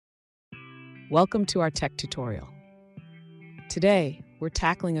Welcome to our tech tutorial. Today, we're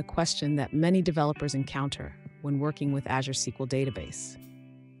tackling a question that many developers encounter when working with Azure SQL Database.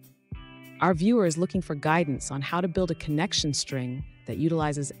 Our viewer is looking for guidance on how to build a connection string that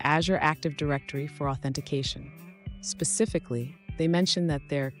utilizes Azure Active Directory for authentication. Specifically, they mention that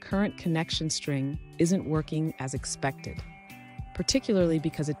their current connection string isn't working as expected, particularly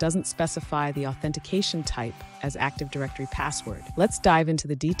because it doesn't specify the authentication type as Active Directory password. Let's dive into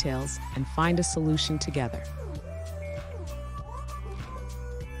the details and find a solution together.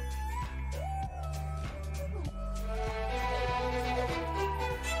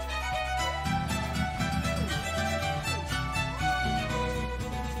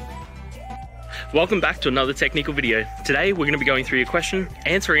 Welcome back to another technical video. Today we're going to be going through your question,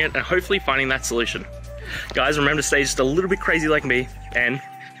 answering it, and hopefully finding that solution. Guys, remember to stay just a little bit crazy like me, and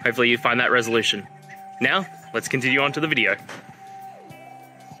hopefully you find that resolution. Now, let's continue on to the video.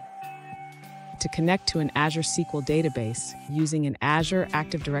 To connect to an Azure SQL database using an Azure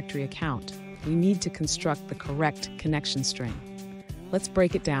Active Directory account, we need to construct the correct connection string. Let's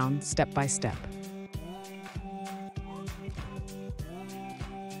break it down step by step.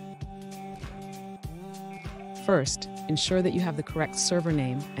 First, ensure that you have the correct server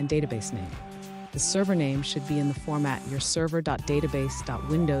name and database name. The server name should be in the format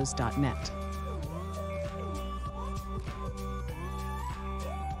yourserver.database.windows.net.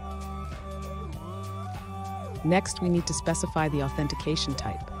 Next, we need to specify the authentication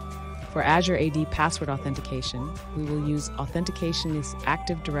type. For Azure AD password authentication, we will use authentication is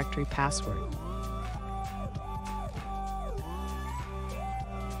Active Directory password.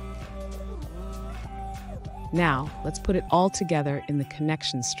 Now, let's put it all together in the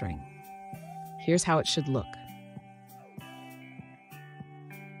connection string. Here's how it should look.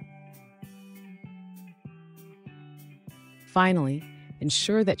 Finally,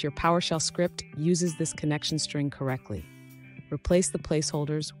 ensure that your PowerShell script uses this connection string correctly. Replace the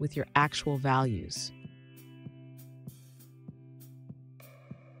placeholders with your actual values.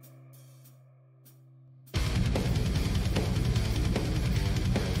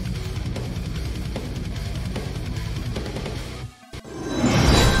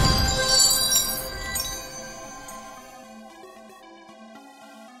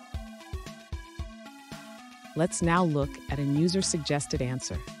 Let's now look at a user-suggested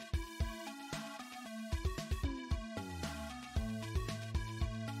answer.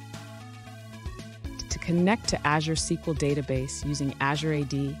 To connect to Azure SQL Database using Azure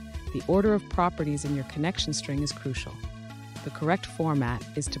AD, the order of properties in your connection string is crucial. The correct format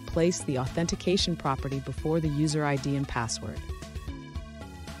is to place the authentication property before the user ID and password.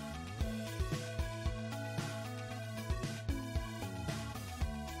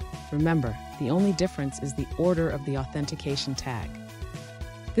 Remember, the only difference is the order of the authentication tag.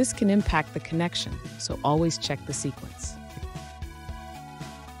 This can impact the connection, so always check the sequence.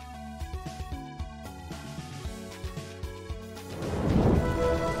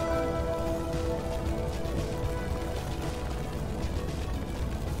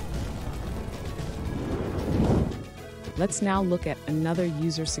 Let's now look at another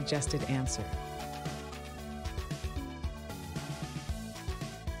user-suggested answer.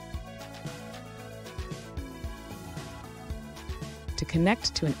 To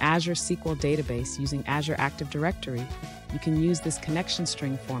connect to an Azure SQL database using Azure Active Directory, you can use this connection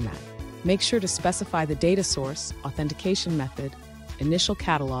string format. Make sure to specify the data source, authentication method, initial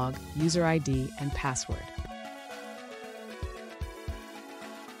catalog, user ID, and password.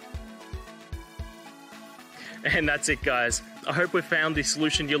 And that's it, guys. I hope we found the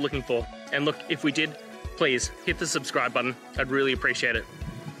solution you're looking for. And look, if we did, please hit the subscribe button. I'd really appreciate it.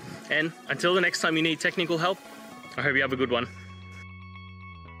 And until the next time you need technical help, I hope you have a good one.